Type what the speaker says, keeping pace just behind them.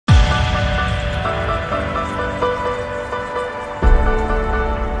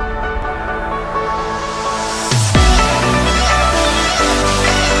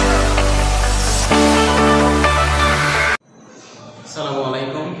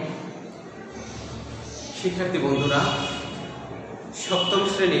শিক্ষার্থী বন্ধুরা, সপ্তম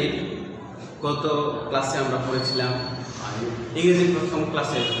শ্রেণীর গত ক্লাসে আমরা পড়েছিলাম ইংরেজি প্রথম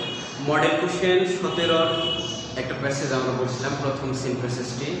ক্লাসের মডেল কোশ্চেন 17-র একটা প্যাসেজ আমরা বলছিলাম। প্রথম সিন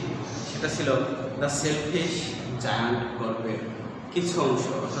প্যাসেজটি সেটা ছিল দ্য সেলফিশ জায়ান্ট গল্পের কিছু অংশ,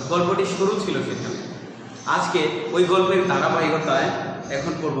 অর্থাৎ গল্পটি শুরু ছিল সেখানে। আজকে ওই গল্পের ধারাবাহিকতায়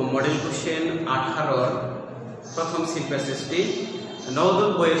এখন পড়ব মডেল কোশ্চেন 18-র প্রথম সিন প্যাসেজটি। নবদল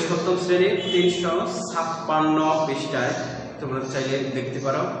বইয়ের সপ্তম শ্রেণীর 356 পৃষ্ঠায় তোমরা চাইলে দেখতে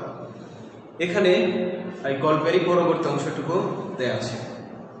পারো। এখানে এই গল্পেরই পরবর্তী অংশটুকু দেওয়া আছে।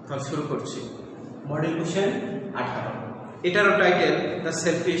 তাহলে শুরু করছি। মডেল কোশ্চেন 18, এটারও টাইটেল দ্য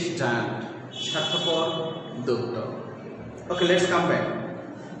সেলফিশ জায়ান্ট, স্বার্থপর দৈত্য। ওকে, let's come back.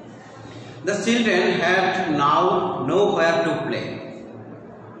 The children had now nowhere to play.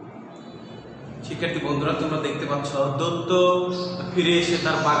 শিক্ষার্থী বন্ধুরা, তোমরা দেখতে পাচ্ছ দৈত্য ফিরে এসে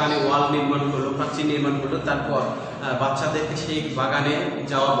তার বাগানে ওয়াল নির্মাণ করলো, প্রাচীর নির্মাণ করলো। তারপর বাচ্চাদেরকে সেই বাগানে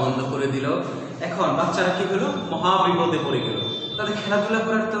যাওয়া বন্ধ করে দিল। এখন বাচ্চারা কি হলো, মহা বিপদে পড়ে গেল। তাদের খেলাধুলা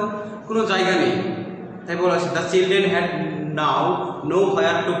করার তো কোনো জায়গা নেই। তাই বলা আছে the children had now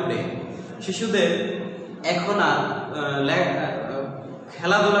nowhere to play. শিশুদের এখন আর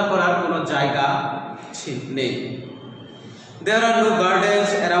খেলাধুলা করার কোনো জায়গা নেই। There are no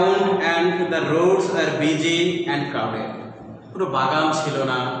gardens around and the roads are busy and crowded. পুরো বাগান ছিল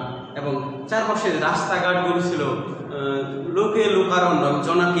না এবং চারপাশে রাস্তাঘাটগুলো ছিল লোকে লোকারণ্য,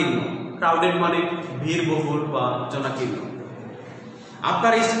 জনাকীর্ণ। ক্রাউডেড মানে ভিড়বহুল বা জনাকীর্ণ।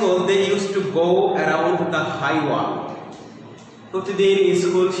 After school they used to go around the high wall. প্রতিদিন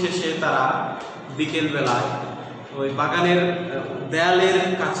স্কুল শেষে তারা বিকেল বেলায় ওই বাগানের দেয়ালের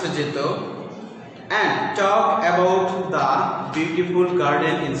কাছে যেত। And talk about the beautiful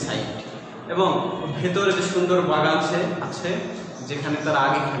garden inside. এবং ভেতরে যে সুন্দর বাগান আছে যেখানে তারা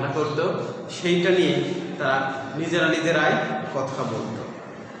আগে খেলা করত, সেইটা নিয়ে তারা নিজেরাই কথা বলত।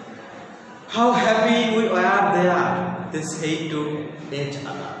 How happy we were there, they say to each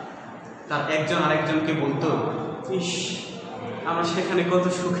other. তার একজন আরেকজনকে বলতো, ইস, আমরা সেখানে কত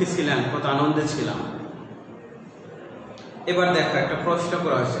সুখী ছিলাম, কত আনন্দে ছিলাম। এবার দেখো, একটা প্রশ্ন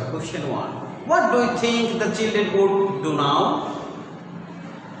করা হয়েছে। Question 1, What do you think the children would do now?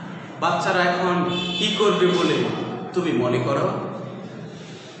 বাচ্চারা এখন কি করবে বলে তুমি মনে করো?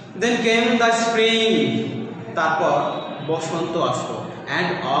 Then came the spring. তারপর বসন্ত আসলো। And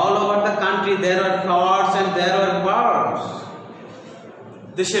all over the country there were flowers and there were birds.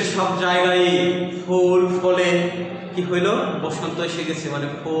 দেশের সব জায়গায় ফুল ফলে কি হইলো, বসন্ত এসে গেছে, মানে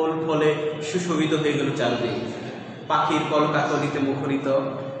ফুল ফলে সুশোভিত হয়ে গেল চারদিক। পাখির কলকাকলিতে মুখরিত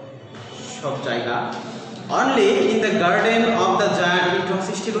সব জায়গা। Only in the garden of the giant it was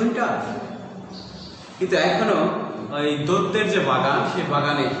still winter. কিন্তু এখনো ওই দৈত্যের যে বাগান, সেই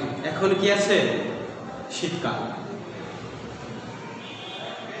বাগানে এখন কি আছে, শীতকাল।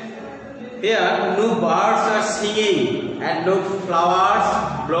 Here no birds are singing and no flowers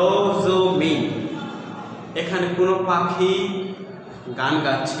blossoming. এখানে কোনো পাখি গান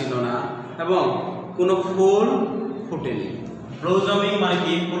গাচ্ছিল না এবং কোনো ফুল ফুটেনি। ব্লোজমিং মানে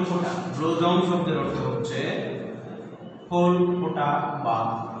কি, ফুল ফোটা। ব্লোজম শব্দের অর্থ হচ্ছে ফুল ফোটা বা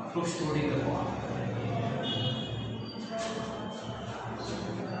প্রস্ফুটিত হওয়া।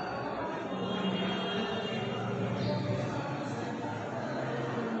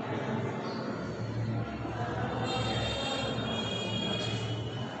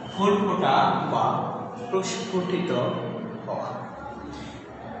 ফুল ফোটা বা প্রস্ফুটিত হওয়া।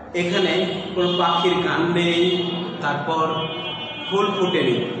 এখানে কোনো পাখির গান নেই, তারপর ফুল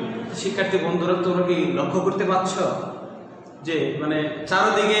ফুটেনি। শিক্ষার্থী বন্ধুরা, তোমরা কি লক্ষ্য করতে পারছ যে মানে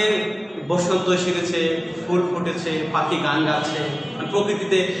চারদিকে বসন্ত এসে গেছে, ফুল ফুটেছে, পাখি গান গাচ্ছে, মানে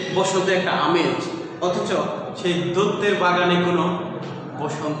প্রকৃতিতে বসন্ত একটা আমেজ, অথচ সেই দৈত্যের বাগানে কোনো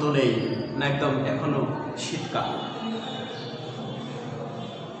বসন্ত নেই না, একদম এখনো শীতকাল।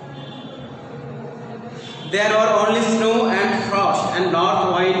 There were only snow and frost and north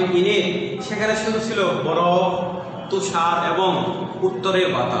wind in it. সেখানে শুধু ছিল বরফ, তুষার এবং উত্তরের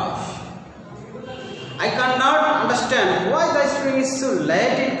বাতাস। I cannot understand why the spring is so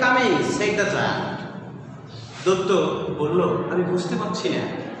late in coming, said the giant. দৈত্য বলল, আমি বুঝতে পারছি না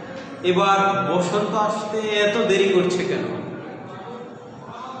এবার বসন্ত আসতে এত দেরি করছে কেন।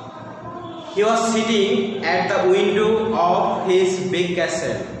 He was sitting at the window of his big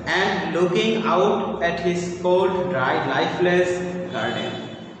castle and looking out at his cold, dry, lifeless garden.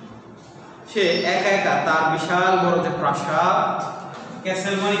 সে একা একা তার বিশাল বড় যে প্রাসাদ,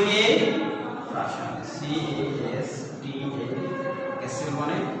 ক্যাসেল মানে কি, প্রাসাদ, CASTL, ক্যাসেল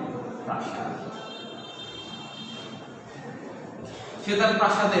মানে প্রাসাদ। সে তার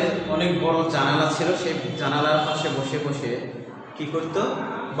প্রাসাদে অনেক বড় জানালা ছিল, সেই জানালার পাশে বসে বসে কি করত,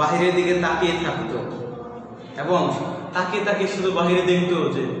 বাহিরের দিকে তাকিয়ে থাকতো এবং তাকিয়ে তাকিয়ে শুধু বাহিরে দেখতো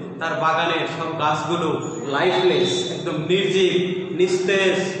যে তার বাগানের সব গাছগুলো লাইফলেস, একদম নির্জীব,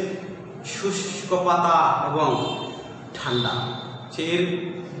 নিস্তেজ, শুষ্ক পাতা এবং ঠান্ডা। সে এর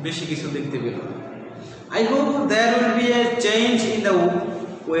বেশি কিছু দেখতে পেল না। I hope there will B A change in the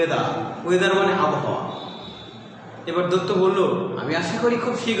weather. Weather মানে আবহাওয়া। এবার দত্ত বলল, আমি আশা করি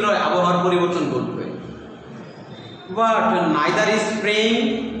খুব শীঘ্রই আবহাওয়ার পরিবর্তন ঘটবে। But neither spring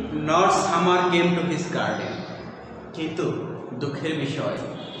not summer came to his garden. কিন্তু দুঃখের বিষয়,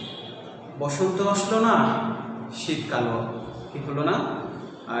 বসন্ত আসলো না, শীতকালও কি হলো না,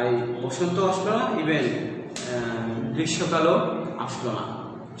 বসন্ত আসলো না, ইভেন গ্রীষ্মকালও আসলো না।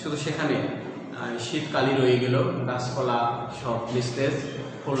 শুধু সেখানে শীতকালই রয়ে গেল, গাছপালা সব নিস্তেজ,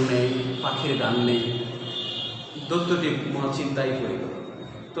 ফুল নেই, পাখির গান নেই। দত্তটি মহা চিন্তায় পড়ে গেল।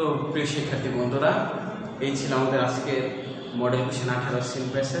 তো প্রিয় শিক্ষার্থী বন্ধুরা, এই ছিল আমাদের আজকে মডেল কোশ্চেন 18 সিন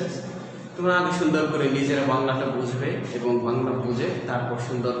প্যাসেজ। তোমরা আগে সুন্দর করে নিজেরা বাংলাটা বুঝবে এবং বাংলা বুঝে তারপর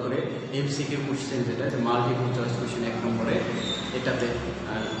সুন্দর করে এমসিকিউ কোশ্চেন, যেটা মাল্টিপল চয়েস কোশ্চেন 1 নম্বরে, এটাতে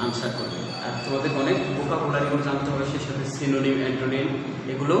আনসার করবে। আর তোমাদের অনেক ভোকাবুলারিগুলো জানতে হবে, সেই সাথে সিনোনিম, অ্যান্টোনিম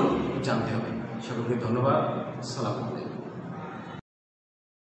এগুলো জানতে হবে। সকলকে ধন্যবাদ। আসসালামু আলাইকুম।